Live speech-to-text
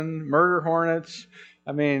murder hornets.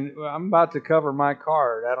 I mean, I'm about to cover my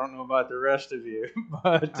card. I don't know about the rest of you,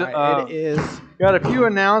 but It is. got a few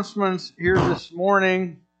announcements here this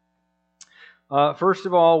morning. First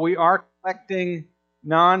of all, we are collecting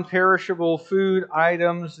non-perishable food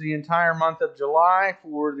items the entire month of July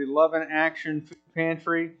for the Love and Action Food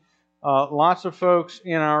Pantry. Lots of folks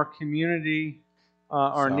in our community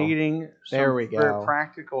are needing some very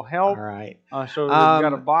practical help. All right. So we've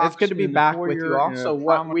got a box. It's good to be back with you all. So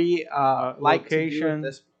what we like to do at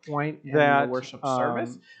this point in the worship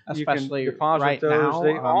service, especially right now,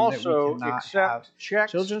 they also that we accept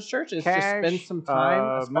checks, children's church, is cash, to spend some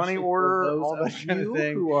time, money order, for those all that kind of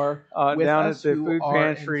thing, who are with down us, at the food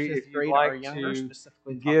pantry. If you'd like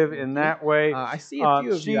to give in that way, I see a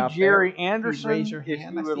few of you out Jerry there. Anderson, Raise your hand.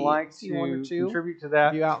 if you would like to contribute to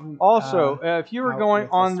that. In, also, if you were going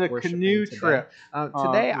on the canoe trip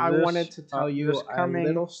today, I wanted to tell you a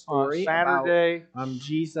little story Saturday. about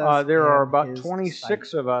Jesus. There are about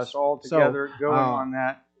 26 of us all together going on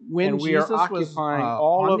that. When we Jesus are occupying was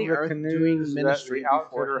all on of the canoes that the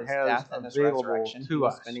outfitter has available to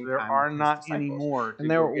us. There are not any more. And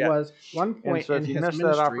there was one point in his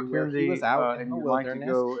ministry where he was out in the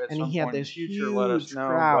wilderness, and he had this huge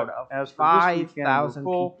crowd of 5,000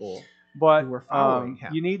 people. But who were following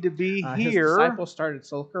him. You need to be His here disciples started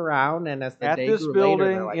to look around, and as the at day this grew building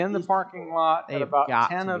later, like, in the parking lot at about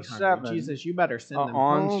 10 of 7. Jesus, you better send them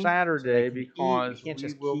on home Saturday so because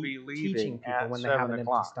we will be leaving at when 7 they have an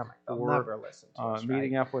empty stomach. They'll never listen to us,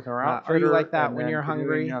 meeting up with our outfitter. Are you like that when you're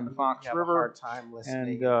hungry? On the Fox River, hard time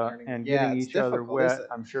listening and getting each other wet.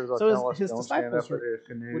 I'm sure they'll tell us his don't stand up disciples with their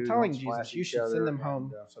canoes. were telling Jesus, you should send them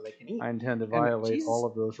home so they can eat. I intend to violate all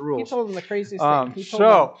of those rules. He told them the craziest thing. He told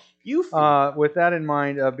them, with that in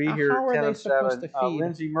mind, be here at 10 of 7.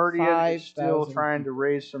 Lindsay Murdian is still trying to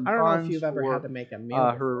raise some funds. I don't know if you've ever had to make a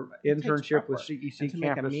meal her internship with CEC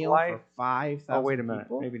Campus Life. For 5,000 oh, wait a minute,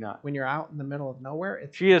 maybe not. When you're out in the middle of nowhere,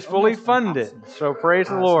 she is fully funded, so praise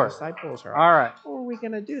the Lord. Disciples are all right. How are we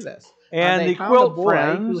going to do this? And the Quilt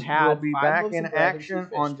Friends will be back in action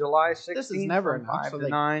on July 16th. This is never enough. 5 to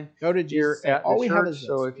 9. Go to Jesus at all the we church. have is this.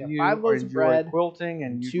 So if you 5 loaves of bread, quilting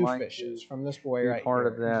and you'd 2 like fishes from this boy right part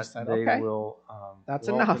of that, they will that's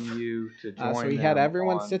enough. You to join so he had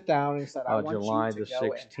everyone sit down and he said, I want July you to the go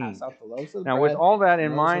 16th. And pass out the loaves of now, bread, with all that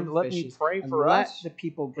in mind, let me pray for let us. The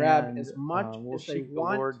people grab and, as much as they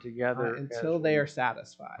want the Lord together until they are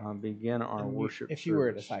satisfied. Begin our worship. If you were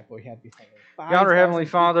a disciple, you had to be thinking, God, our Heavenly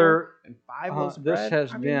Father, and 5 loaves of this bread.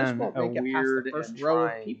 has been a weird and and row of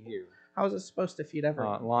trying people. year. How is it supposed to feed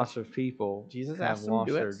everyone? Lots of people. Jesus have asked them lost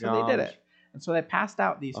to do their it, so jobs. they did it. And so they passed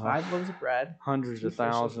out these 5 loaves of bread, hundreds of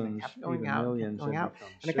thousands, going even out, millions, going out, and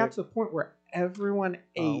sick. it got to the point where everyone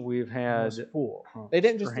ate. We've had was full. They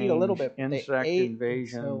didn't just eat a little bit; insect they ate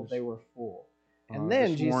invasions until they were full. And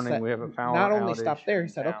then Jesus said, we have a power not only outage stopped there, he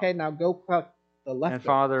said, "Okay, now go collect the leftovers." And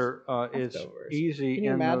Father, it's easy Can you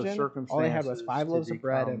in imagine? those circumstances. All they had was 5 loaves of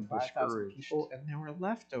bread and discouraged. 5,000 people, and there were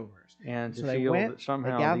leftovers. And so to they feel went, that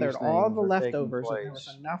somehow they gathered these all the things are leftovers, taking and there was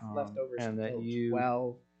place, enough leftovers and to that fill you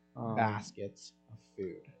 12 baskets of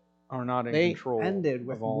food. Are not in they control ended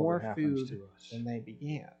with of all more that food to us. than they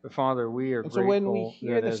began. But Father, we are and grateful. So when we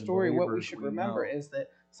hear the story, what we believers, should remember is that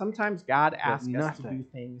sometimes God asks us to do nothing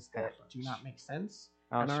things that do not make sense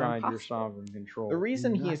outside your sovereign control. The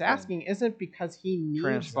reason he is asking isn't because he needs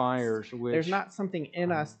transpires us. Which there's not something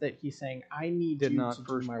in us that he's saying, I need did you not to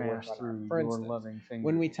first do my pass work. through For your instance, loving finger,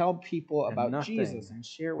 when we tell people about nothing Jesus and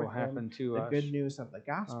share with them to the us, good news of the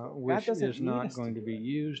gospel, which God doesn't is need not us going to be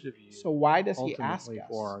used of you. So why does he ask us?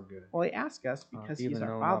 For our good. Well, he asks us because he's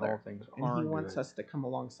our Father, and he wants us to come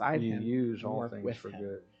alongside him use and all work things with for him.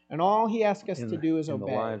 Good. And all he asks us to do is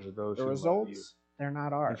obey. The lives of those the who results, they're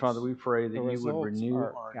not ours. And Father, we pray that you would renew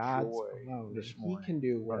our God's joy alone. this morning. He can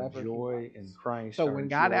do whatever our joy in Christ. So when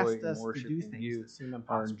God asked us to do things that seem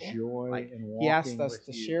impossible, our joy like in walking he asked us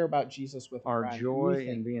to you, share about Jesus with our joy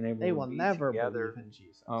in being able they will to be never together believe in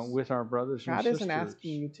Jesus. With our brothers and God sisters. isn't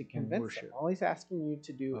asking you to convince them. All he's asking you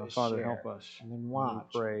to do is Father, share. help us. And then watch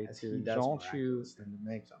we pray as to he exalt you and to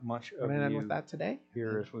make much of you. And with that today,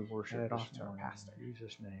 here as we worship it this off to our morning. pastor. In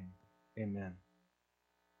Jesus' name, amen.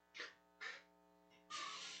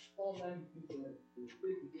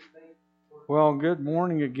 Well, good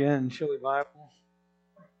morning again, Chili Bible.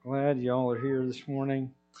 Glad y'all are here this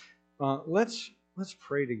morning. Let's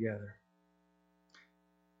pray together.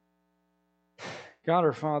 God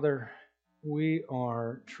our Father, we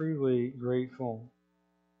are truly grateful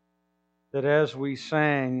that as we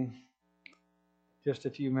sang just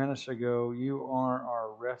a few minutes ago, you are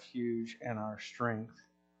our refuge and our strength,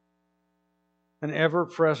 an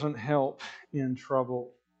ever-present help in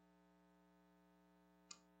trouble.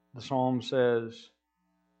 The psalm says,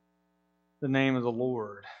 the name of the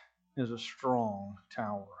Lord is a strong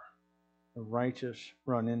tower. The righteous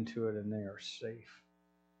run into it and they are safe.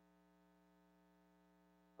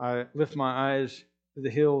 I lift my eyes to the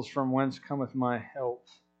hills from whence cometh my help.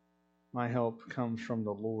 My help comes from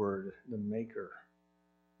the Lord, the maker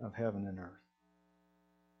of heaven and earth.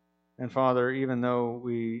 And Father, even though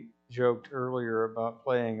we joked earlier about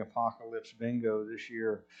playing Apocalypse Bingo this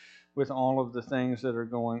year, with all of the things that are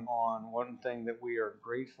going on, one thing that we are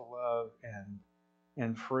grateful of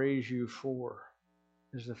and praise you for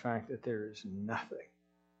is the fact that there is nothing,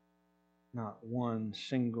 not one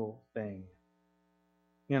single thing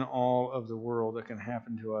in all of the world that can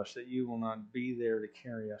happen to us that you will not be there to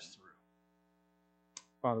carry us through.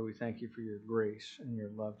 Father, we thank you for your grace and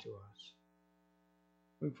your love to us.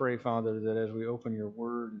 We pray, Father, that as we open your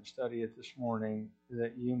word and study it this morning,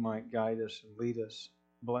 that you might guide us and lead us,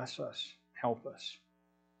 bless us, help us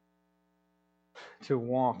to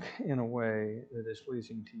walk in a way that is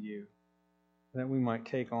pleasing to you, that we might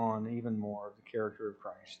take on even more of the character of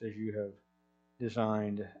Christ as you have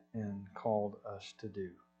designed and called us to do.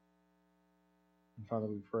 And Father,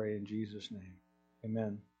 we pray in Jesus' name.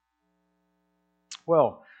 Amen.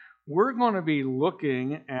 Well, we're going to be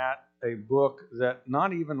looking at a book that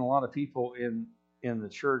not even a lot of people in the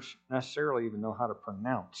church necessarily even know how to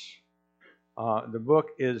pronounce. The book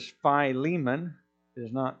is Philemon. It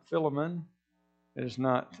is not Philemon. It is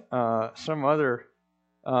not some other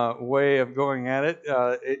way of going at it.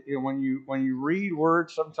 When you read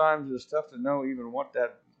words, sometimes it's tough to know even what's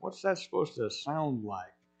that supposed to sound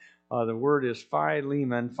like. The word is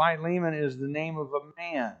Philemon. Philemon is the name of a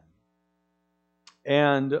man,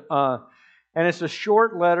 and it's a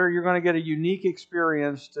short letter. You're going to get a unique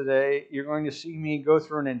experience today. You're going to see me go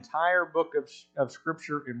through an entire book of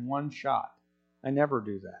Scripture in one shot. I never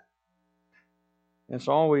do that. It's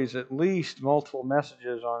always at least multiple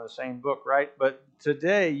messages on the same book, right? But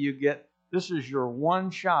today this is your one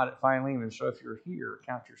shot at Philemon. So if you're here,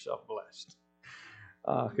 count yourself blessed.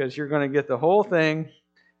 Because you're going to get the whole thing.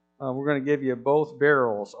 We're going to give you both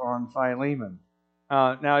barrels on Philemon.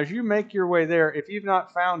 Now, as you make your way there, if you've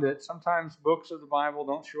not found it, sometimes books of the Bible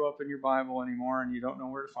don't show up in your Bible anymore and you don't know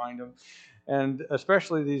where to find them. And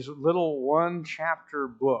especially these little one-chapter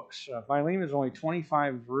books. Philemon is only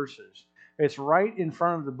 25 verses. It's right in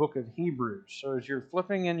front of the book of Hebrews. So as you're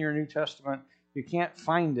flipping in your New Testament, you can't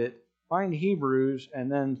find it. Find Hebrews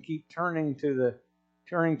and then keep turning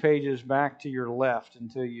pages back to your left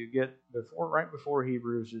until you get right before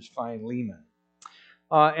Hebrews is Philemon.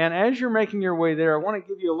 And as you're making your way there, I want to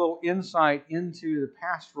give you a little insight into the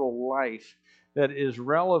pastoral life that is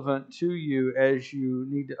relevant to you as you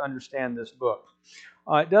need to understand this book.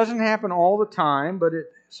 It doesn't happen all the time, but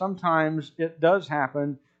sometimes it does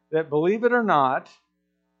happen that, believe it or not,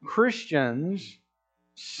 Christians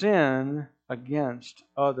sin against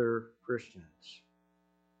other Christians.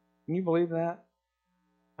 Can you believe that?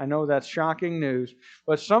 I know that's shocking news,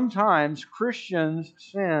 but sometimes Christians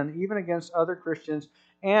sin even against other Christians,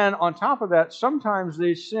 and on top of that, sometimes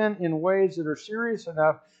they sin in ways that are serious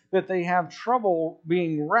enough that they have trouble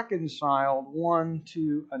being reconciled one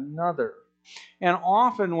to another. And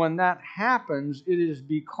often when that happens, it is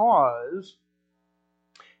because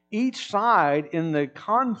each side in the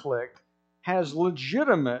conflict has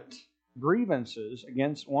legitimate grievances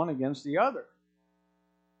against the other.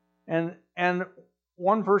 And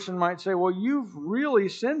one person might say, well, you've really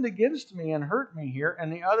sinned against me and hurt me here.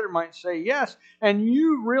 And the other might say, yes, and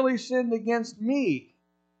you really sinned against me.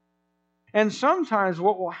 And sometimes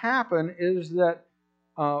what will happen is that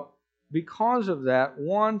because of that,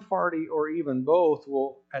 one party or even both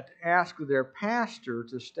will ask their pastor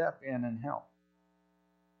to step in and help.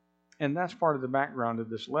 And that's part of the background of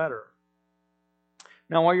this letter.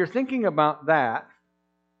 Now, while you're thinking about that,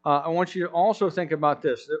 I want you to also think about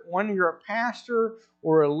this, that when you're a pastor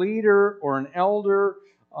or a leader or an elder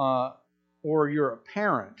or you're a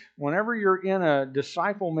parent, whenever you're in a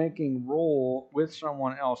disciple-making role with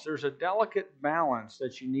someone else, there's a delicate balance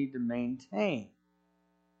that you need to maintain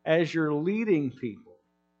as you're leading people.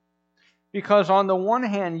 Because on the one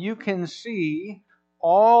hand, you can see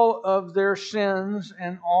all of their sins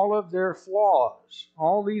and all of their flaws,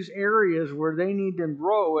 all these areas where they need to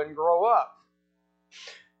grow and grow up.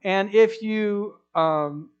 And if you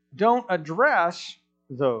don't address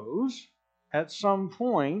those at some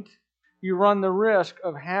point, you run the risk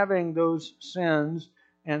of having those sins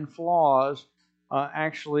and flaws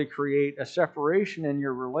actually create a separation in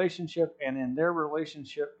your relationship and in their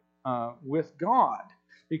relationship with God.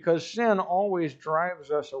 Because sin always drives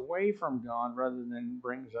us away from God rather than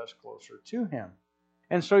brings us closer to Him.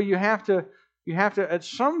 And so you have to You have to, at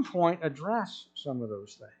some point, address some of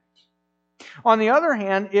those things. On the other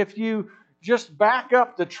hand, if you just back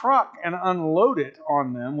up the truck and unload it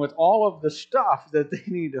on them with all of the stuff that they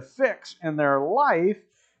need to fix in their life,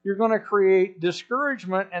 you're going to create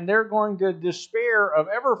discouragement, and they're going to despair of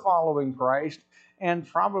ever following Christ and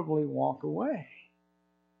probably walk away.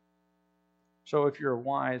 So if you're a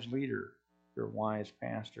wise leader, you're a wise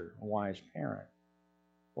pastor, a wise parent,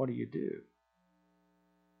 what do you do?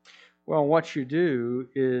 Well, what you do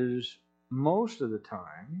is, most of the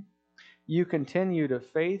time, you continue to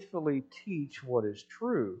faithfully teach what is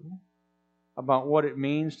true about what it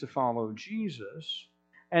means to follow Jesus,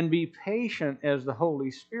 and be patient as the Holy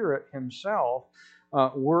Spirit Himself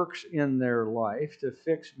works in their life to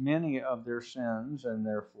fix many of their sins and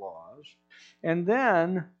their flaws. And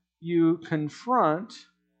then you confront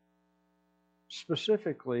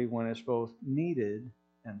specifically when it's both needed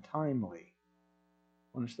and timely,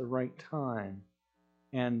 when it's the right time,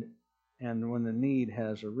 and when the need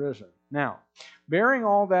has arisen. Now, bearing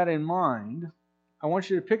all that in mind, I want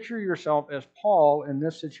you to picture yourself as Paul in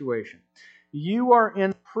this situation. You are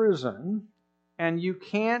in prison, and you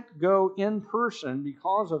can't go in person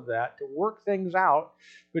because of that to work things out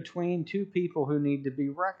between two people who need to be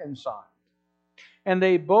reconciled. And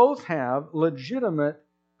they both have legitimate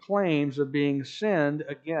claims of being sinned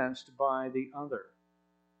against by the other.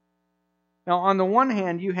 Now, on the one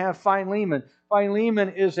hand, you have Philemon. Philemon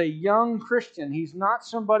is a young Christian. He's not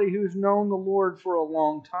somebody who's known the Lord for a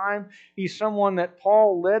long time. He's someone that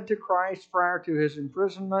Paul led to Christ prior to his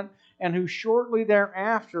imprisonment, and who shortly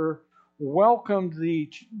thereafter welcomed the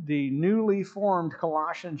newly formed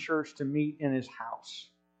Colossian church to meet in his house.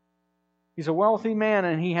 He's a wealthy man,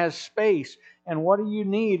 and he has space. And what do you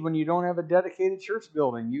need when you don't have a dedicated church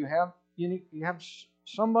building? You have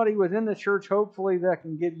somebody within the church, hopefully, that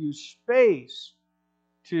can give you space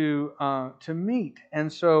to meet.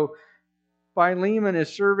 And so Philemon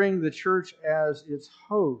is serving the church as its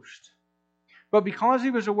host. But because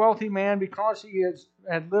he was a wealthy man, because he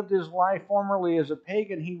had lived his life formerly as a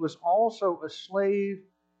pagan, he was also a slave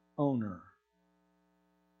owner.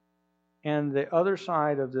 And the other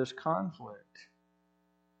side of this conflict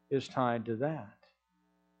is tied to that.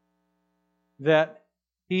 That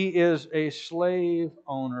he is a slave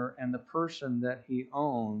owner, and the person that he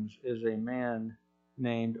owns is a man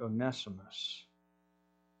named Onesimus.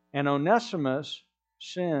 And Onesimus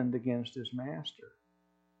sinned against his master.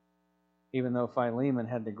 Even though Philemon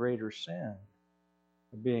had the greater sin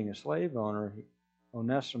of being a slave owner,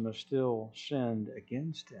 Onesimus still sinned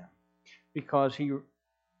against him because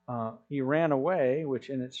he ran away, which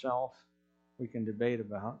in itself we can debate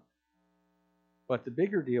about. But the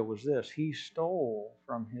bigger deal was this: he stole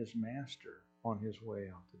from his master on his way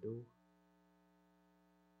out the door.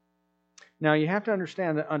 Now, you have to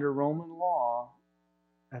understand that under Roman law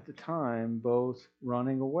at the time, both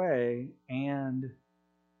running away and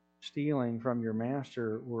stealing from your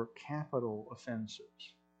master were capital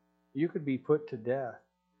offenses. You could be put to death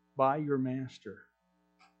by your master.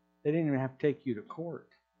 They didn't even have to take you to court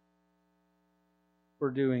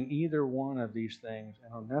for doing either one of these things,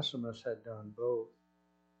 and Onesimus had done both.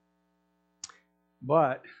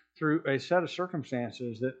 But through a set of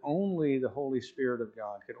circumstances that only the Holy Spirit of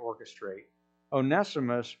God could orchestrate,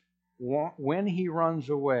 Onesimus, when he runs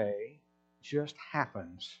away, just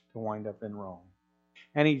happens to wind up in Rome.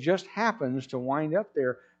 And he just happens to wind up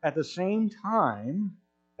there at the same time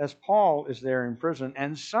as Paul is there in prison.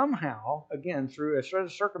 And somehow, again, through a set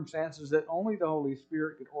of circumstances that only the Holy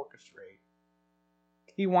Spirit could orchestrate,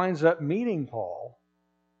 he winds up meeting Paul,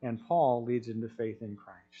 and Paul leads him to faith in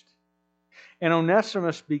Christ. And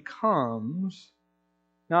Onesimus becomes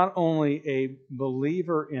not only a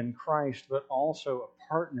believer in Christ, but also a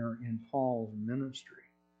partner in Paul's ministry.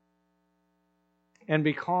 And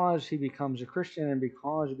because he becomes a Christian, and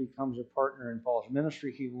because he becomes a partner in Paul's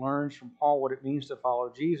ministry, he learns from Paul what it means to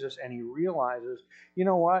follow Jesus, and he realizes, you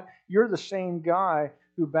know what? You're the same guy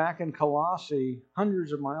who back in Colossae,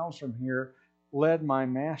 hundreds of miles from here, led my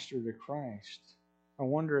master to Christ. I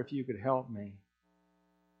wonder if you could help me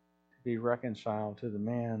to be reconciled to the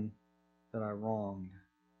man that I wronged.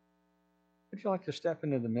 Would you like to step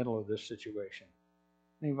into the middle of this situation?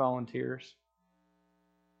 Any volunteers?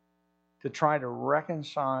 To try to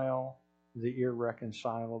reconcile the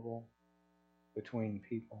irreconcilable between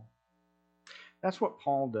people. That's what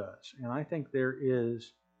Paul does. And I think there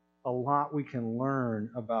is a lot we can learn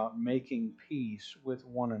about making peace with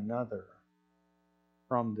one another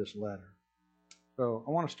from this letter. So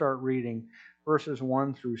I want to start reading verses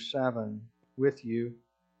 1 through 7 with you.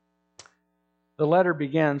 The letter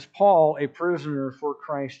begins, Paul, a prisoner for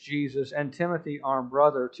Christ Jesus, and Timothy, our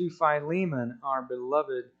brother, to Philemon, our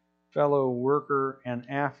beloved fellow worker, and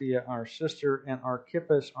Apphia, our sister, and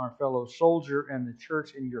Archippus, our fellow soldier, and the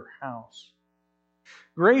church in your house.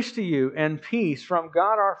 Grace to you and peace from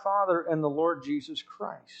God our Father and the Lord Jesus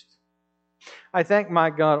Christ. I thank my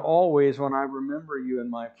God always when I remember you in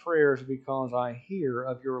my prayers, because I hear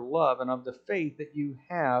of your love and of the faith that you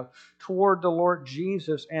have toward the Lord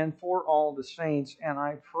Jesus and for all the saints, and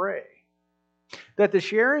I pray that the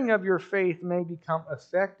sharing of your faith may become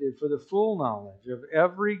effective for the full knowledge of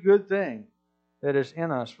every good thing that is in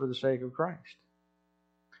us for the sake of Christ.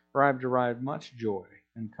 For I have derived much joy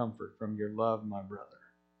and comfort from your love, my brother,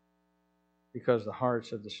 because the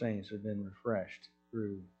hearts of the saints have been refreshed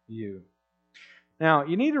through you. Now,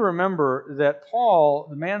 you need to remember that Paul,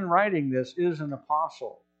 the man writing this, is an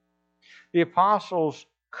apostle. The apostles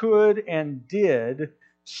could and did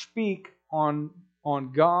speak on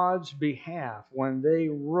God's behalf. When they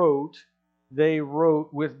wrote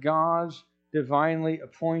with God's divinely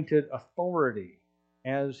appointed authority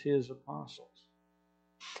as his apostles.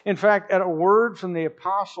 In fact, at a word from the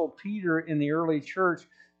apostle Peter in the early church,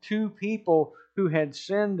 2 people who had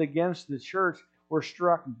sinned against the church were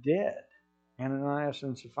struck dead. Ananias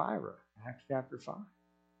and Sapphira, Acts chapter 5.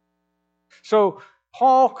 So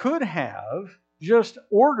Paul could have just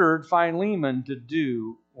ordered Philemon to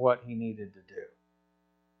do what he needed to do.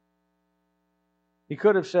 He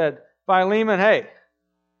could have said, Philemon, hey,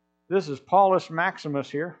 this is Paulus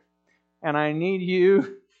Maximus here, and I need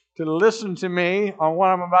you to listen to me on what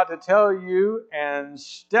I'm about to tell you and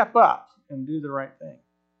step up and do the right thing.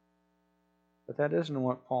 But that isn't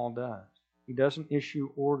what Paul does. He doesn't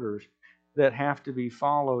issue orders that have to be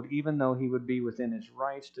followed, even though he would be within his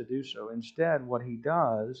rights to do so. Instead, what he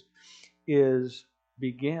does is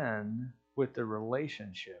begin with the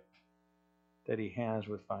relationship that he has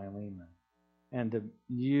with Philemon, and to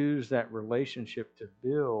use that relationship to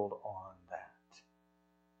build on that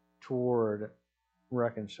toward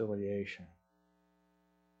reconciliation.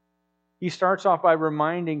 He starts off by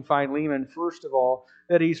reminding Philemon, first of all,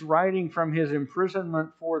 that he's writing from his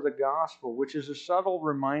imprisonment for the gospel, which is a subtle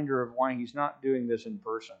reminder of why he's not doing this in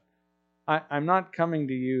person. I'm not coming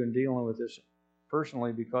to you and dealing with this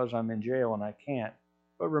personally because I'm in jail and I can't.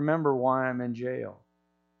 But remember why I'm in jail.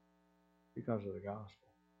 Because of the gospel.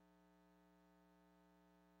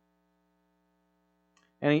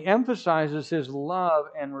 And he emphasizes his love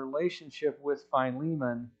and relationship with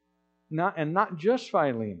Philemon, not just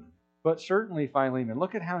Philemon, but certainly Philemon.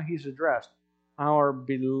 Look at how he's addressed. Our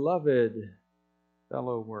beloved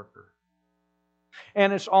fellow worker.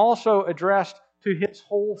 And it's also addressed to his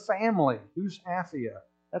whole family. Who's Apphia?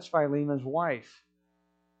 That's Philemon's wife.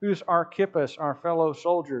 Who's Archippus, our fellow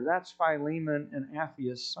soldier? That's Philemon and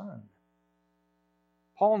Apphia's son.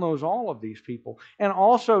 Paul knows all of these people. And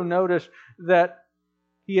also notice that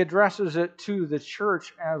he addresses it to the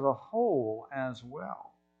church as a whole as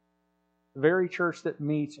well. The very church that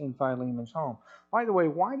meets in Philemon's home. By the way,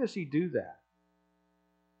 why does he do that?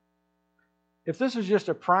 If this is just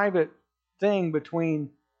a private thing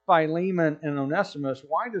between Philemon and Onesimus,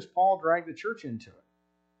 why does Paul drag the church into it?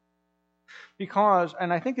 Because,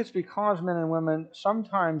 and I think it's because, men and women,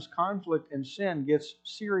 sometimes conflict and sin gets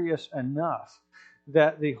serious enough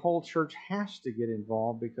that the whole church has to get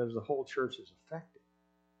involved because the whole church is affected.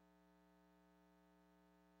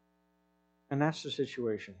 And that's the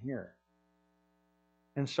situation here.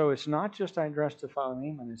 And so it's not just addressed to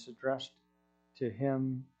Philemon, it's addressed to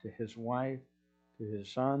him, to his wife, to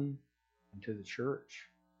his son, and to the church.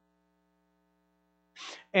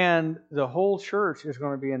 And the whole church is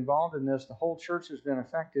going to be involved in this. The whole church has been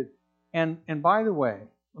affected. And by the way,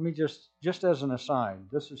 let me just as an aside,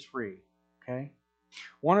 this is free, okay?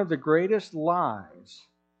 One of the greatest lies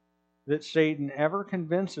that Satan ever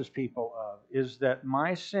convinces people of is that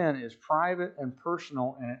my sin is private and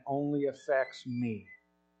personal and it only affects me.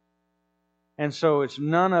 And so it's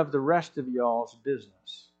none of the rest of y'all's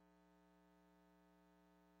business.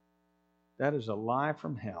 That is a lie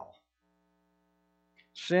from hell.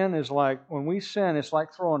 Sin is like, when we sin, it's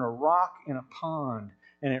like throwing a rock in a pond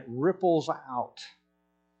and it ripples out.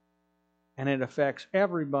 And it affects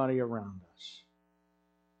everybody around us.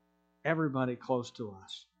 Everybody close to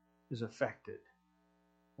us is affected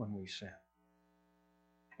when we sin.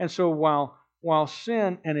 And so while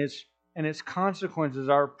sin and its consequences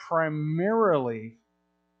are primarily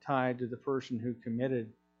tied to the person who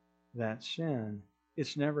committed that sin,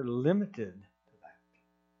 it's never limited to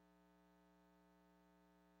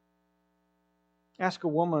that. Ask a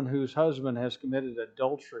woman whose husband has committed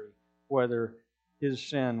adultery whether his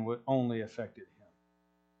sin only affected him.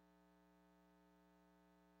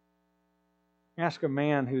 Ask a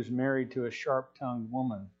man who's married to a sharp-tongued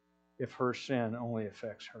woman if her sin only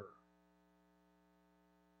affects her.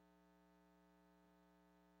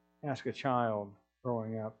 Ask a child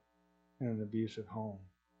growing up in an abusive home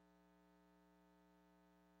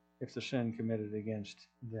if the sin committed against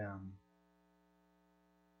them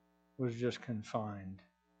was just confined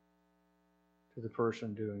to the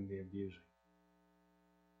person doing the abusing.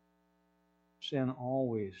 Sin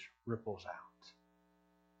always ripples out.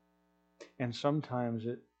 And sometimes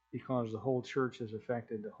because the whole church is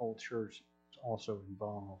affected, the whole church is also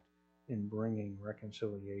involved in bringing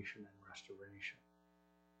reconciliation and restoration.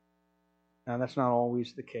 Now, that's not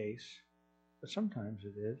always the case, but sometimes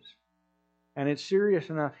it is. And it's serious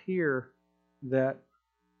enough here that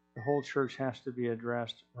the whole church has to be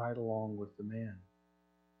addressed right along with the man.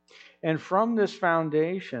 And from this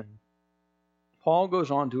foundation, Paul goes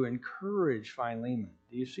on to encourage Philemon.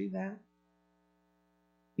 Do you see that?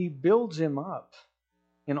 He builds him up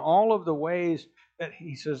in all of the ways that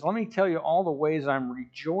he says, let me tell you all the ways I'm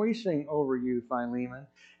rejoicing over you, Philemon.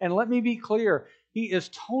 And let me be clear, he is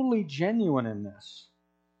totally genuine in this.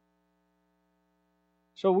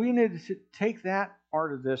 So we need to take that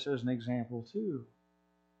part of this as an example too.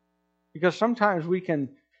 Because sometimes we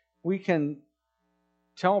can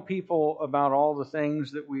tell people about all the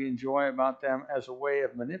things that we enjoy about them as a way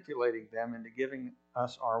of manipulating them into giving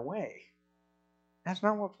us our way. That's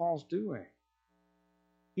not what Paul's doing.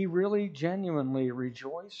 He really genuinely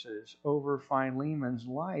rejoices over Philemon's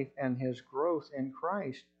life and his growth in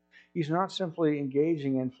Christ. He's not simply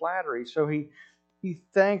engaging in flattery. So he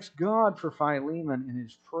thanks God for Philemon in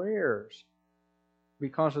his prayers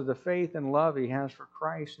because of the faith and love he has for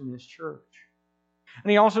Christ and his church.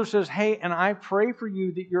 And he also says, hey, and I pray for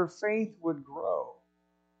you that your faith would grow.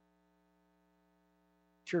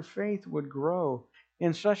 That your faith would grow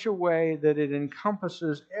in such a way that it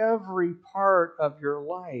encompasses every part of your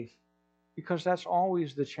life, because that's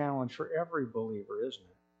always the challenge for every believer, isn't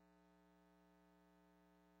it?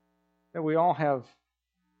 That we all have,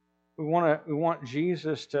 we want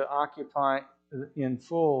Jesus to occupy in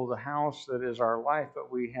full the house that is our life,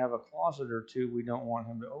 but we have a closet or two we don't want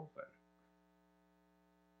him to open.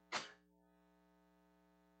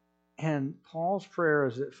 And Paul's prayer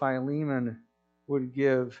is that Philemon would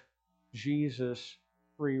give Jesus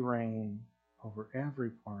free reign over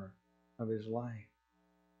every part of his life.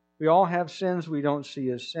 We all have sins we don't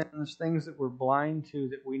see as sins, things that we're blind to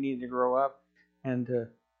that we need to grow up and to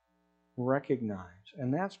recognize.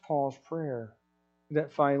 And that's Paul's prayer,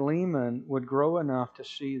 that Philemon would grow enough to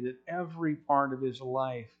see that every part of his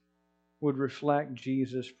life would reflect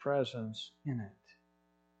Jesus' presence in it.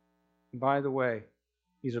 And by the way,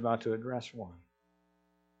 he's about to address one.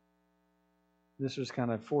 This is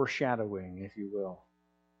kind of foreshadowing, if you will,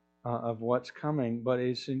 of what's coming, but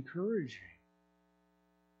it's encouraging.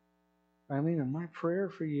 Philemon, my prayer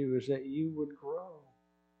for you is that you would grow.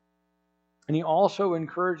 And he also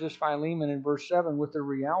encourages Philemon in verse 7 with the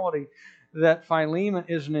reality that Philemon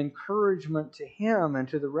is an encouragement to him and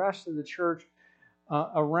to the rest of the church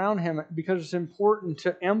around him, because it's important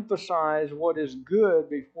to emphasize what is good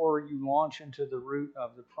before you launch into the root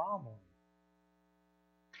of the problem.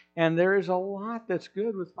 And there is a lot that's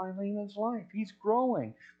good with Philemon's life. He's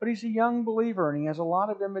growing, but he's a young believer and he has a lot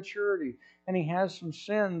of immaturity and he has some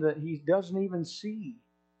sin that he doesn't even see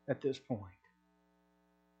at this point.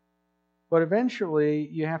 But eventually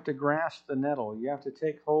you have to grasp the nettle. You have to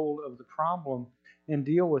take hold of the problem and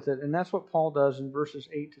deal with it. And that's what Paul does in verses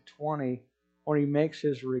 8 to 20 when he makes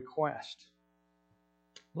his request.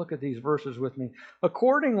 Look at these verses with me.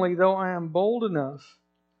 Accordingly, though I am bold enough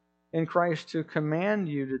in Christ to command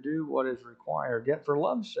you to do what is required, yet for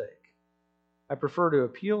love's sake, I prefer to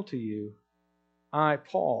appeal to you. I,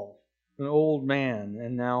 Paul, an old man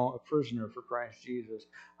and now a prisoner for Christ Jesus,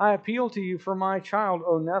 I appeal to you for my child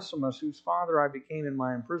Onesimus, whose father I became in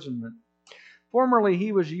my imprisonment. Formerly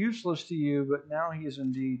he was useless to you, but now he is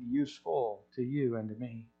indeed useful to you and to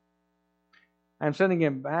me. I am sending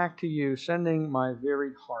him back to you, sending my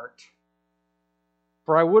very heart.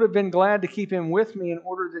 For I would have been glad to keep him with me in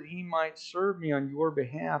order that he might serve me on your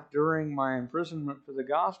behalf during my imprisonment for the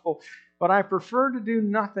gospel. But I prefer to do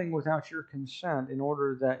nothing without your consent, in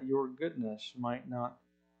order that your goodness might not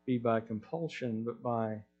be by compulsion,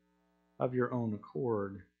 but of your own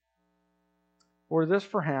accord. For this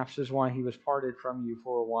perhaps is why he was parted from you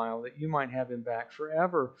for a while, that you might have him back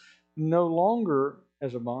forever, no longer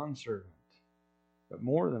as a bondservant, but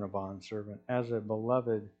more than a bondservant, as a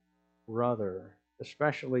beloved brother,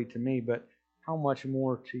 especially to me, but how much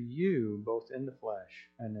more to you, both in the flesh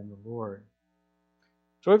and in the Lord.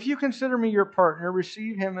 So if you consider me your partner,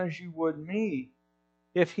 receive him as you would me.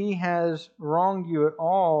 If he has wronged you at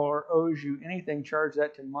all or owes you anything, charge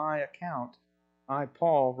that to my account. I,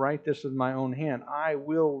 Paul, write this with my own hand. I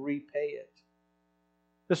will repay it.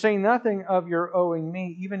 To say nothing of your owing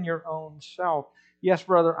me, even your own self. Yes,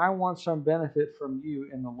 brother, I want some benefit from you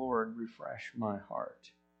in the Lord. Refresh my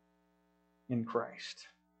heart in Christ.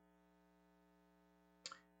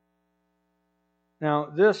 Now,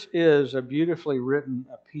 this is a beautifully written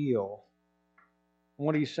appeal. And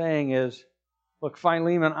what he's saying is, look,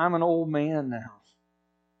 Philemon, I'm an old man now.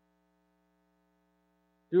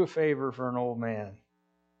 Do a favor for an old man.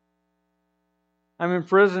 I'm in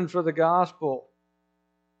prison for the gospel.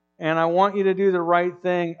 And I want you to do the right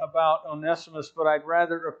thing about Onesimus, but I'd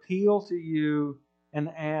rather appeal to you and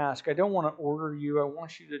ask. I don't want to order you. I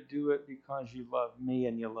want you to do it because you love me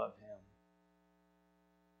and you love him.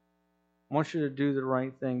 I want you to do the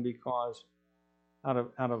right thing because out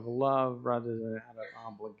of love rather than out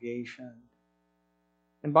of obligation.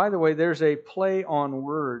 And by the way, there's a play on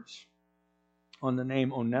words on the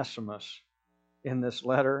name Onesimus in this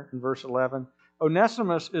letter in verse 11.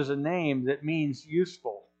 Onesimus is a name that means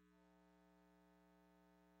useful.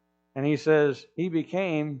 And he says he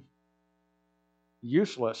became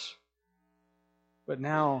useless, but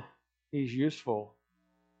now he's useful,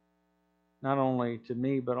 not only to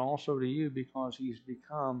me, but also to you, because he's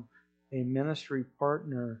become a ministry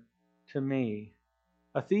partner to me.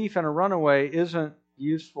 A thief and a runaway isn't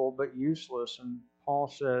useful, but useless. And Paul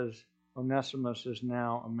says Onesimus is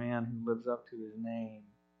now a man who lives up to his name.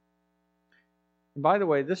 And by the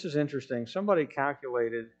way, this is interesting. Somebody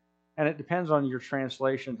calculated, and it depends on your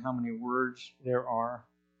translation, how many words there are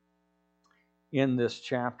in this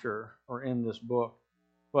chapter or in this book.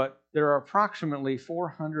 But there are approximately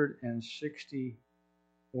 460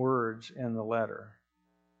 words in the letter.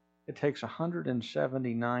 It takes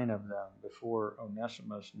 179 of them before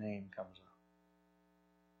Onesimus' name comes up.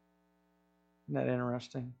 Isn't that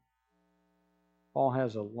interesting? Paul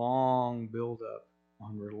has a long build-up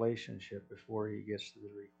on relationship before he gets to the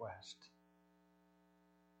request.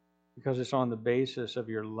 Because it's on the basis of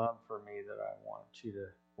your love for me that I want you to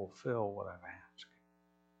fulfill what I've asked.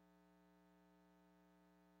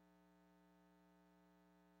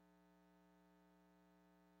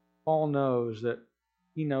 Paul knows that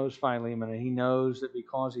he knows Philemon, and he knows that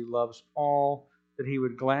because he loves Paul, that he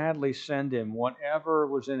would gladly send him whatever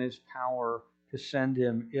was in his power to send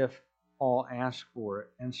him if Paul asked for it.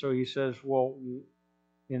 And so he says, well,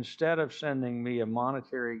 instead of sending me a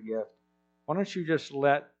monetary gift, why don't you just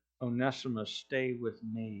let Onesimus stay with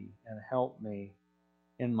me and help me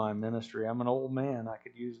in my ministry? I'm an old man. I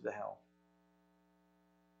could use the help.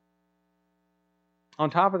 On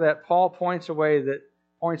top of that, Paul points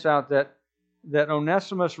out that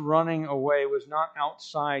Onesimus running away was not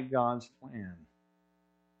outside God's plan.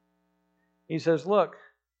 He says, look,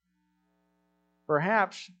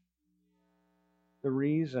 perhaps the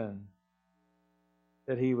reason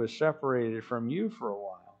that he was separated from you for a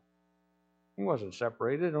while, he wasn't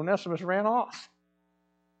separated. Onesimus ran off.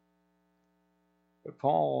 But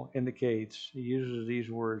Paul indicates, he uses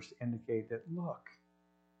these words to indicate that, look,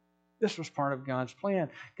 this was part of God's plan.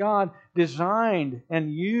 God designed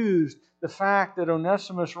and used the fact that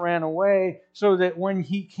Onesimus ran away so that when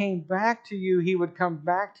he came back to you, he would come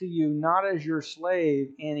back to you not as your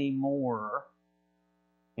slave anymore,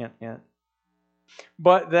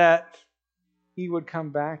 but that he would come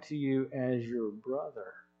back to you as your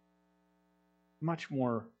brother. Much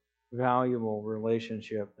more valuable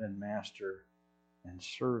relationship than master and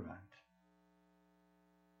servant.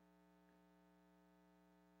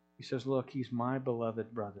 He says, look, he's my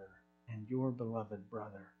beloved brother and your beloved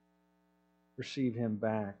brother. Receive him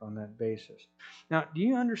back on that basis. Now, do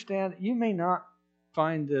you understand? You may not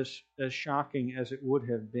find this as shocking as it would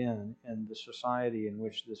have been in the society in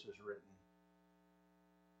which this is written.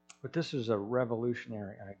 But this is a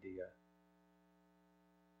revolutionary idea.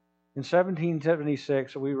 In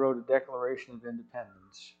 1776, we wrote a Declaration of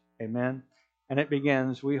Independence. Amen? And it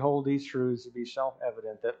begins, we hold these truths to be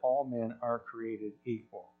self-evident that all men are created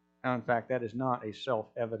equal. Now, in fact, that is not a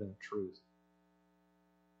self-evident truth.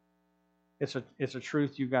 It's a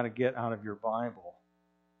truth you've got to get out of your Bible.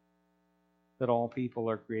 That all people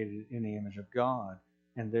are created in the image of God,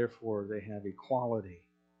 and therefore they have equality.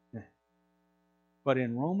 But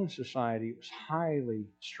in Roman society, it was highly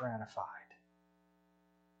stratified.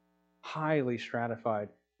 Highly stratified.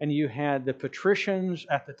 And you had the patricians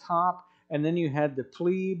at the top, and then you had the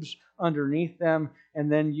plebes underneath them,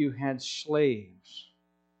 and then you had slaves.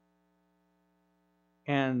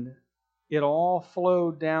 And it all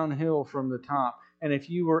flowed downhill from the top. And if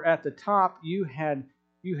you were at the top, you had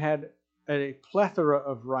a plethora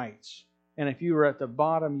of rights. And if you were at the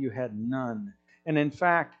bottom, you had none. And in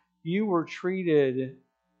fact, you were treated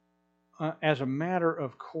as a matter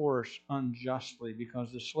of course unjustly,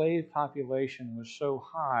 because the slave population was so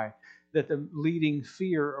high that the leading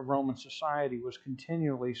fear of Roman society was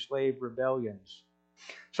continually slave rebellions.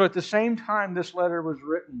 So at the same time this letter was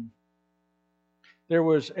written, there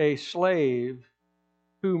was a slave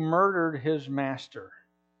who murdered his master.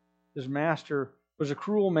 His master was a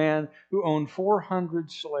cruel man who owned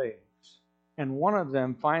 400 slaves, and one of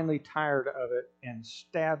them finally tired of it and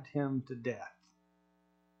stabbed him to death.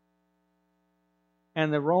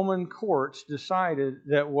 And the Roman courts decided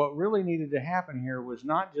that what really needed to happen here was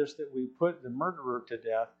not just that we put the murderer to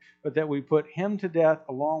death, but that we put him to death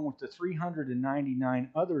along with the 399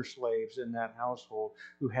 other slaves in that household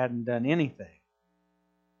who hadn't done anything,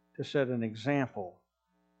 to set an example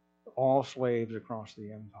to all slaves across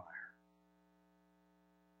the empire.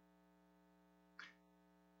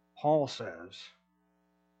 Paul says,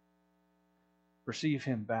 receive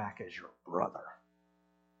him back as your brother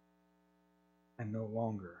and no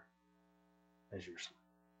longer as your slave.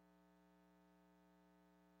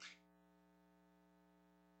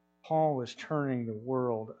 Paul was turning the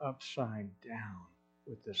world upside down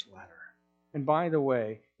with this letter. And by the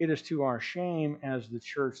way, it is to our shame as the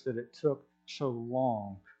church that it took so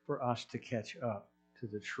long for us to catch up to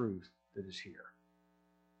the truth that is here.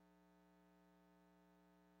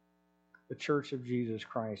 The Church of Jesus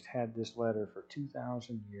Christ had this letter for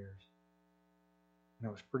 2,000 years. And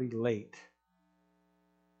it was pretty late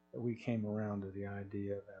that we came around to the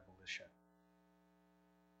idea of abolition.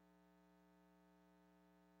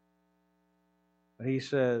 But he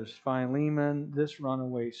says, Philemon, this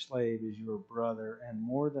runaway slave is your brother. And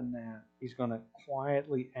more than that, he's going to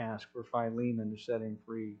quietly ask for Philemon to set him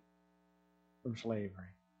free from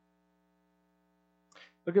slavery.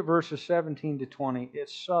 Look at verses 17 to 20.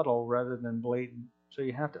 It's subtle rather than blatant. So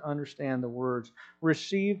you have to understand the words.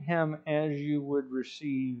 Receive him as you would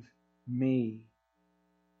receive me.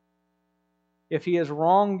 If he has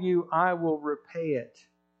wronged you, I will repay it.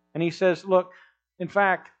 And he says, look, in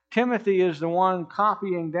fact, Timothy is the one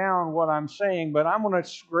copying down what I'm saying, but I'm going to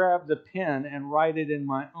grab the pen and write it in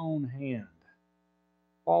my own hand.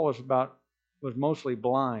 Paul was mostly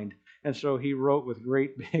blind, and so he wrote with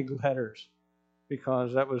great big letters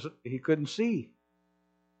because he couldn't see.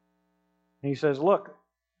 And he says, look,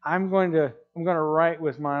 I'm going to write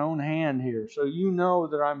with my own hand here, so you know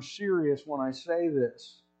that I'm serious when I say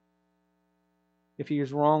this. If he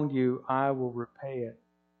has wronged you, I will repay it.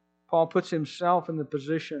 Paul puts himself in the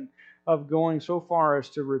position of going so far as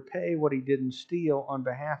to repay what he didn't steal on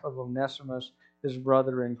behalf of Onesimus, his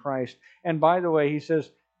brother in Christ. And by the way, he says,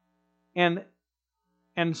 and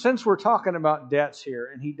since we're talking about debts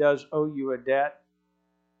here, and he does owe you a debt,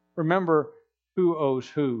 remember who owes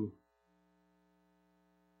who.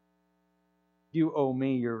 You owe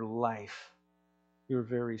me your life, your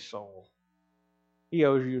very soul. He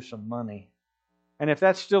owes you some money. And if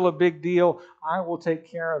that's still a big deal, I will take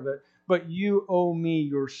care of it. But you owe me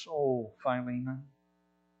your soul, Philemon.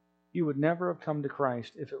 You would never have come to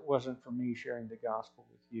Christ if it wasn't for me sharing the gospel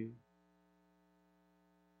with you.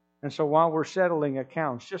 And so while we're settling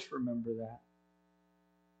accounts, just remember that.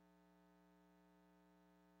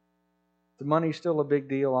 If the money's still a big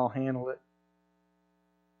deal, I'll handle it.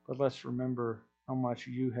 But let's remember how much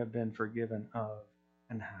you have been forgiven of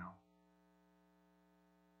and how.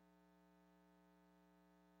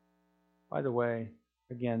 By the way,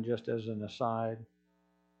 again, just as an aside,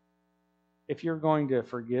 if you're going to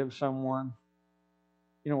forgive someone,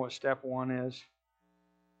 you know what step one is?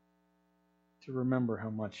 To remember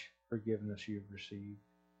how much forgiveness you've received.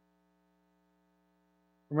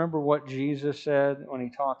 Remember what Jesus said when he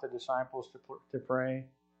taught the disciples to pray?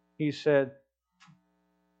 He said,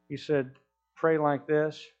 pray like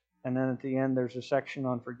this, and then at the end there's a section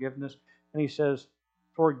on forgiveness. And he says,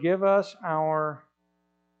 forgive us our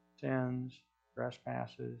sins,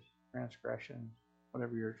 trespasses, transgressions,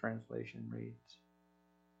 whatever your translation reads.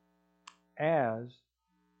 As,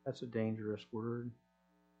 that's a dangerous word.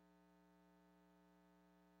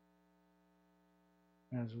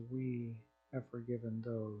 As we have forgiven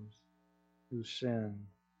those who sin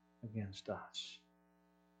against us.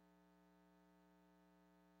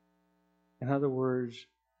 In other words,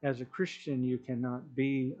 as a Christian, you cannot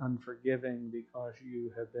be unforgiving because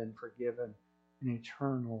you have been forgiven an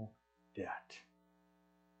eternal debt.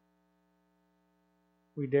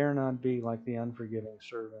 We dare not be like the unforgiving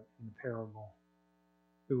servant in the parable,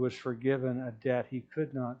 who was forgiven a debt he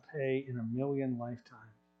could not pay in 1,000,000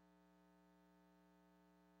 lifetimes,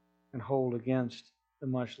 and hold against the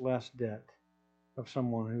much less debt of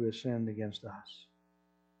someone who has sinned against us.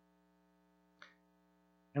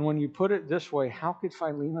 And when you put it this way, how could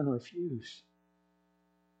Philemon refuse?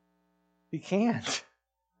 He can't.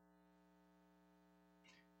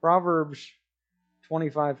 Proverbs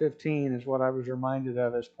 25:15 is what I was reminded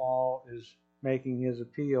of as Paul is making his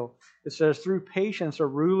appeal. It says, through patience a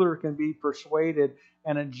ruler can be persuaded,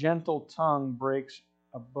 and a gentle tongue breaks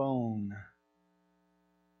a bone.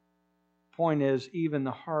 Point is, even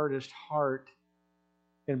the hardest heart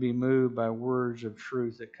can be moved by words of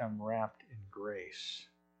truth that come wrapped in grace,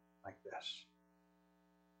 like this.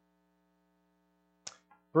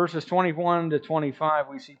 Verses 21 to 25,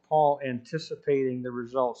 we see Paul anticipating the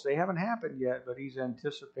results. They haven't happened yet, but he's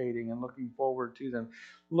anticipating and looking forward to them.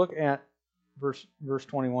 Look at verse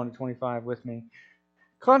 21 to 25 with me.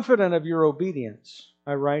 Confident of your obedience,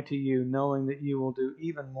 I write to you, knowing that you will do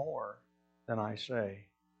even more than I say.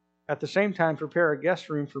 At the same time, prepare a guest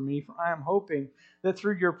room for me, for I am hoping that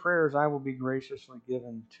through your prayers I will be graciously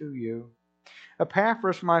given to you.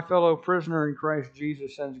 Epaphras, my fellow prisoner in Christ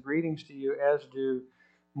Jesus, sends greetings to you, as do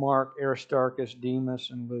Mark, Aristarchus, Demas,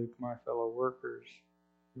 and Luke, my fellow workers.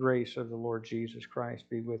 Grace of the Lord Jesus Christ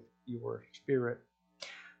be with your spirit.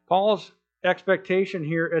 Paul's expectation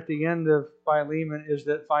here at the end of Philemon is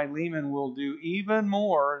that Philemon will do even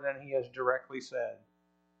more than he has directly said.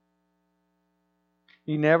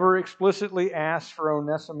 He never explicitly asked for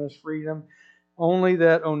Onesimus' freedom, only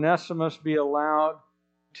that Onesimus be allowed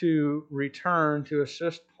to return to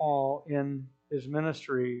assist Paul in his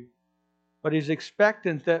ministry. But he's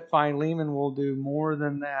expectant that Philemon will do more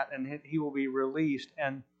than that, and he will be released.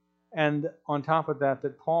 And on top of that,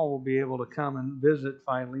 that Paul will be able to come and visit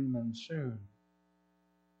Philemon soon.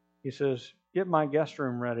 He says, get my guest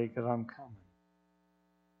room ready because I'm coming.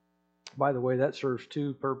 By the way, that serves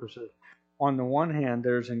two purposes. On the one hand,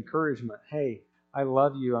 there's encouragement. Hey, I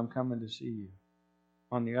love you. I'm coming to see you.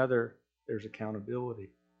 On the other, there's accountability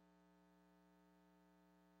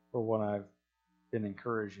for what I've been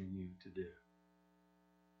encouraging you to do.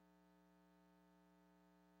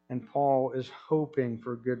 And Paul is hoping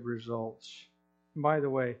for good results. And by the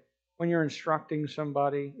way, when you're instructing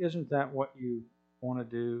somebody, isn't that what you want to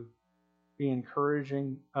do? Be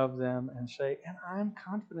encouraging of them and say, and I'm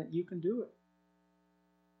confident you can do it.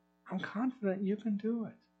 I'm confident you can do it.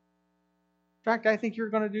 In fact, I think you're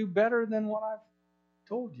going to do better than what I've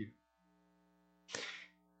told you.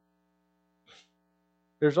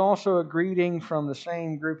 There's also a greeting from the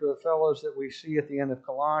same group of fellows that we see at the end of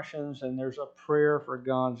Colossians, and there's a prayer for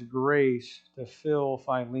God's grace to fill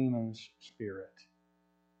Philemon's spirit.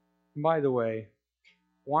 And by the way,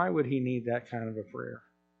 why would he need that kind of a prayer?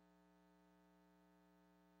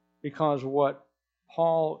 Because what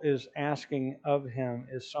Paul is asking of him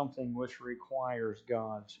is something which requires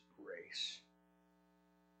God's grace.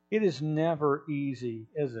 It is never easy,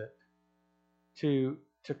 is it, to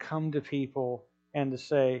come to people and to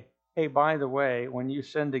say, hey, by the way, when you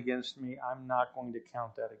sinned against me, I'm not going to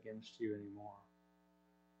count that against you anymore.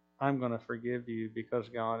 I'm going to forgive you because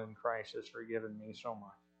God in Christ has forgiven me so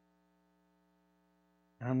much.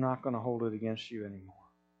 And I'm not going to hold it against you anymore.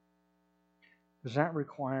 Does that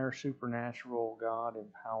require supernatural,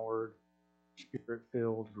 God-empowered,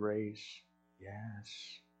 Spirit-filled grace?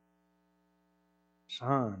 Yes.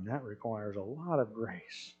 Son, that requires a lot of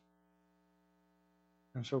grace.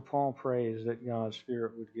 And so Paul prays that God's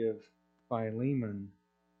Spirit would give Philemon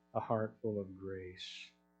a heart full of grace.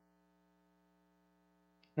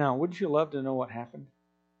 Now, wouldn't you love to know what happened?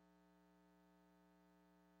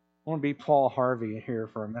 I want to be Paul Harvey here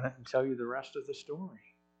for a minute and tell you the rest of the story.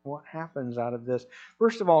 What happens out of this?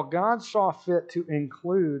 First of all, God saw fit to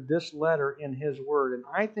include this letter in His Word, and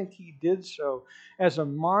I think He did so as a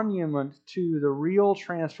monument to the real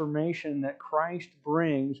transformation that Christ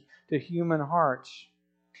brings to human hearts.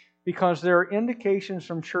 Because there are indications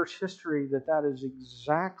from church history that that is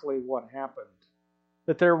exactly what happened.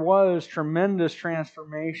 That there was tremendous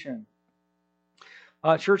transformation.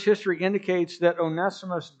 Church history indicates that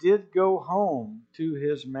Onesimus did go home to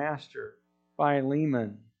his master,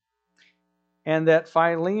 Philemon. And that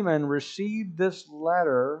Philemon received this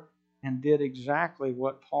letter and did exactly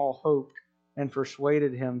what Paul hoped and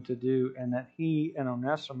persuaded him to do, and that he and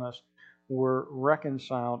Onesimus were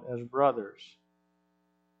reconciled as brothers.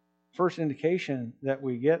 First indication that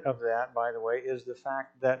we get of that, by the way, is the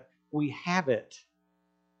fact that we have it.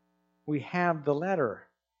 We have the letter.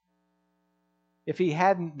 If he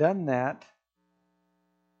hadn't done that,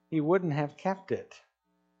 he wouldn't have kept it.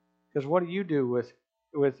 Because what do you do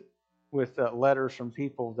with letters from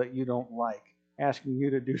people that you don't like, asking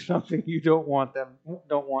you to do something you don't want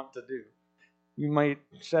to do? You might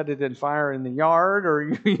set it in fire in the yard, or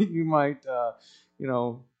you might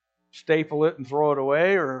staple it and throw it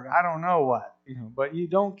away, or I don't know what. but you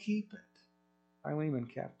don't keep it. Philemon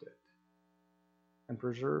kept it and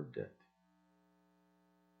preserved it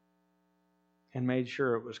and made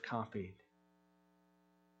sure it was copied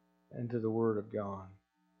into the Word of God.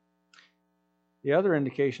 The other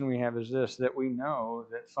indication we have is this, that we know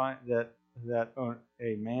that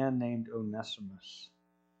a man named Onesimus,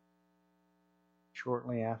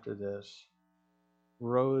 shortly after this,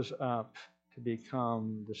 rose up to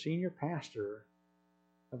become the senior pastor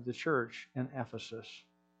of the church in Ephesus,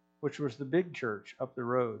 which was the big church up the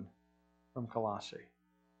road from Colossae.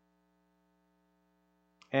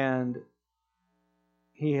 And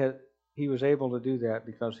he was able to do that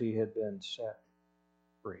because he had been set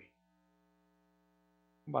free.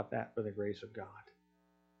 How about that for the grace of God?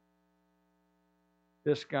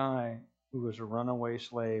 This guy who was a runaway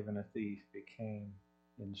slave and a thief became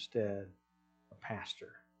instead a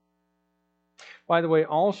pastor. By the way,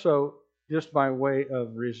 also, just by way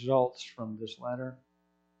of results from this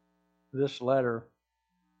letter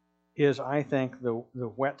is, I think, the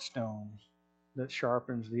whetstone that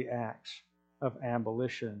sharpens the axe of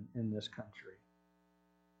abolition in this country.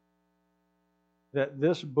 That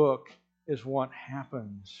this book is what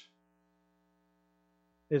happens,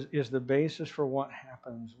 is the basis for what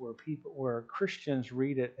happens where Christians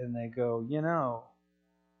read it and they go,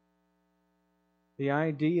 the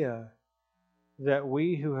idea that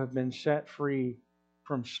we who have been set free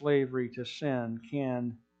from slavery to sin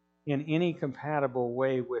can, in any compatible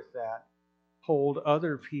way with that, hold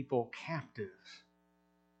other people captive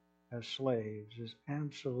as slaves is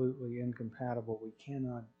absolutely incompatible. We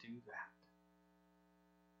cannot do that.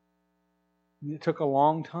 It took a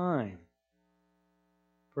long time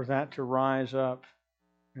for that to rise up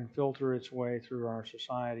and filter its way through our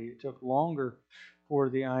society. It took longer for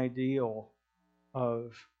the ideal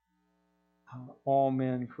of all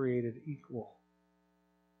men created equal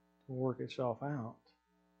to work itself out.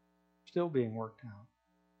 Still being worked out.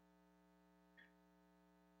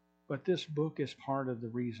 But this book is part of the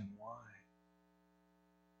reason why.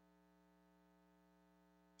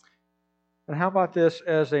 And how about this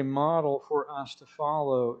as a model for us to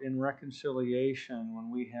follow in reconciliation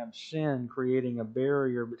when we have sin creating a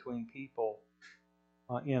barrier between people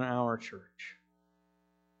in our church?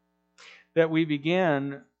 That we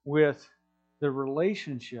begin with the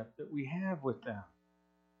relationship that we have with them.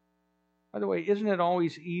 By the way, isn't it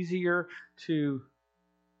always easier to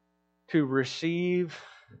receive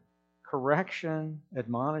correction,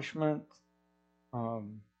 admonishment,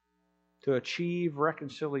 to achieve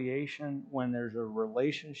reconciliation when there's a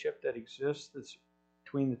relationship that exists that's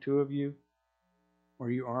between the two of you,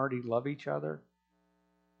 where you already love each other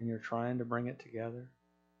and you're trying to bring it together?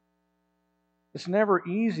 It's never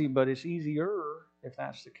easy, but it's easier if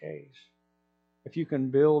that's the case. If you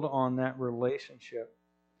can build on that relationship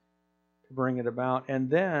to bring it about,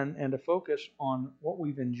 and to focus on what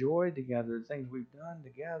we've enjoyed together, the things we've done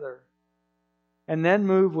together, and then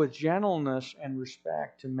move with gentleness and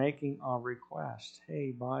respect to making our request.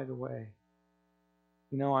 Hey, by the way,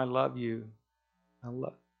 I love you.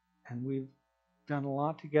 And we've done a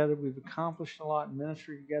lot together. We've accomplished a lot in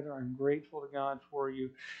ministry together. I'm grateful to God for you.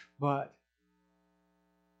 But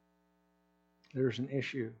there's an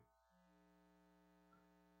issue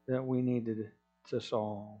that we needed to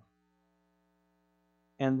solve.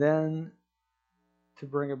 And then to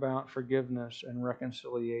bring about forgiveness and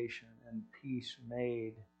reconciliation and peace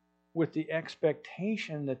made with the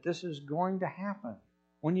expectation that this is going to happen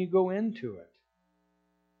when you go into it.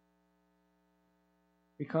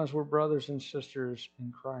 Because we're brothers and sisters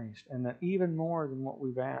in Christ, and that even more than what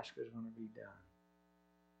we've asked is going to be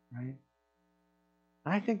done. Right?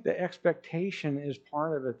 I think the expectation is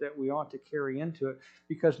part of it that we ought to carry into it,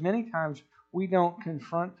 because many times we don't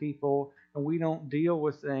confront people and we don't deal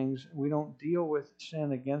with things, we don't deal with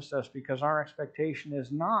sin against us because our expectation is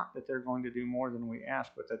not that they're going to do more than we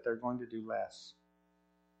ask, but that they're going to do less.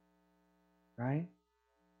 Right?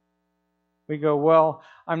 We go, well,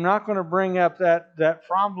 I'm not going to bring up that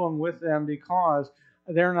problem with them because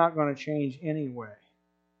they're not going to change anyway.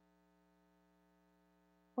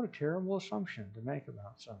 What a terrible assumption to make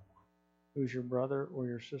about someone who's your brother or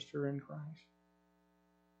your sister in Christ.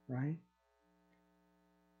 Right?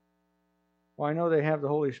 Well, I know they have the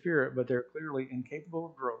Holy Spirit, but they're clearly incapable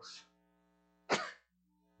of growth.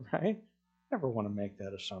 Right? Never want to make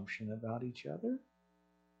that assumption about each other.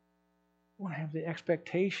 I want to have the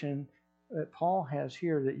expectation that Paul has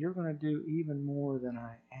here that you're going to do even more than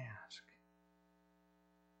I ask.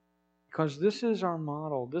 Because this is our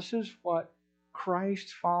model. This is what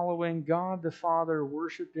Christ-following, God the Father,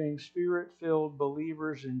 worshiping, Spirit-filled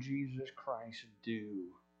believers in Jesus Christ do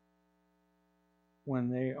when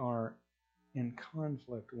they are in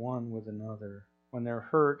conflict one with another. When they're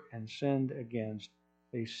hurt and sinned against,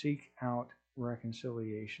 they seek out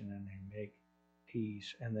reconciliation and they make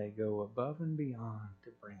peace, and they go above and beyond to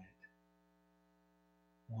bring it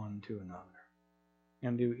one to another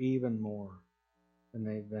and do even more than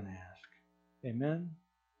they've been asked. Amen?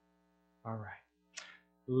 All right.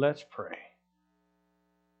 Let's pray.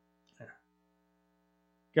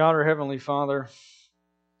 God, our Heavenly Father,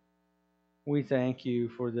 we thank you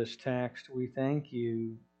for this text. We thank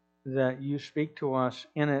you that you speak to us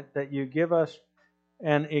in it, that you give us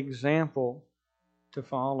an example to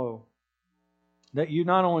follow, that you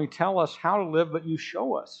not only tell us how to live, but you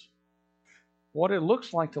show us what it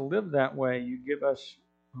looks like to live that way. You give us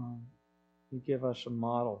a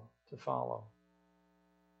model to follow.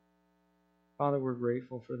 Father, we're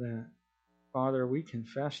grateful for that. Father, we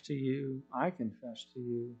confess to you, I confess to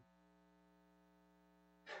you,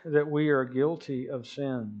 that we are guilty of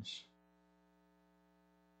sins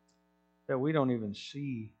that we don't even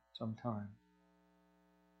see sometimes.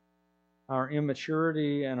 Our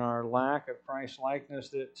immaturity and our lack of Christ-likeness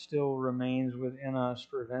that still remains within us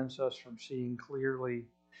prevents us from seeing clearly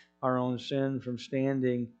our own sin, from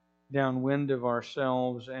standing downwind of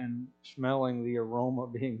ourselves and smelling the aroma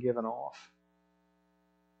being given off.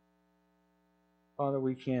 Father,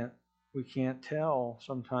 we can't tell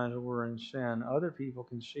sometimes when we're in sin. Other people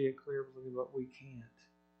can see it clearly, but we can't.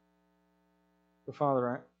 So,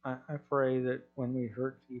 Father, I pray that when we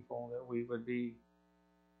hurt people, that we would be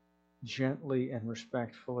gently and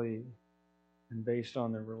respectfully and based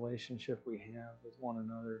on the relationship we have with one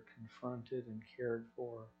another, confronted and cared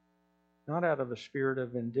for, not out of a spirit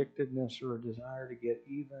of vindictiveness or a desire to get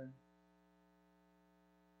even,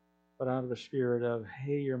 but out of a spirit of,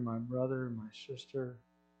 hey, you're my brother, my sister,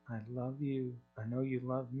 I love you, I know you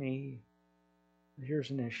love me, but here's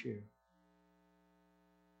an issue.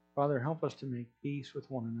 Father, help us to make peace with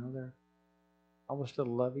one another. Help us to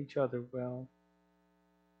love each other well.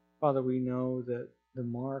 Father, we know that the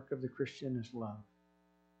mark of the Christian is love.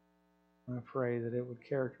 I pray that it would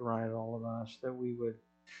characterize all of us, that we would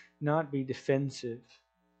not be defensive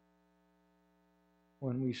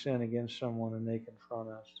when we sin against someone and they confront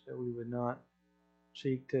us, that we would not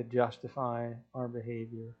seek to justify our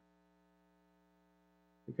behavior,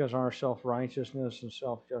 because our self-righteousness and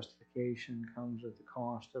self-justification comes at the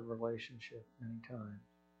cost of relationship many times.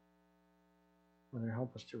 Father,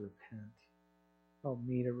 help us to repent. Help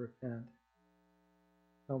me to repent.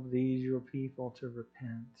 Help these, your people, to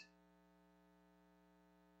repent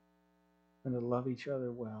and to love each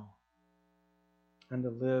other well and to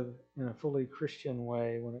live in a fully Christian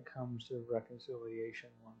way when it comes to reconciliation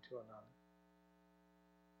one to another.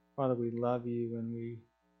 Father, we love you and we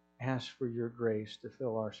ask for your grace to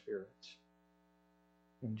fill our spirits.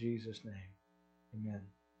 In Jesus' name, amen.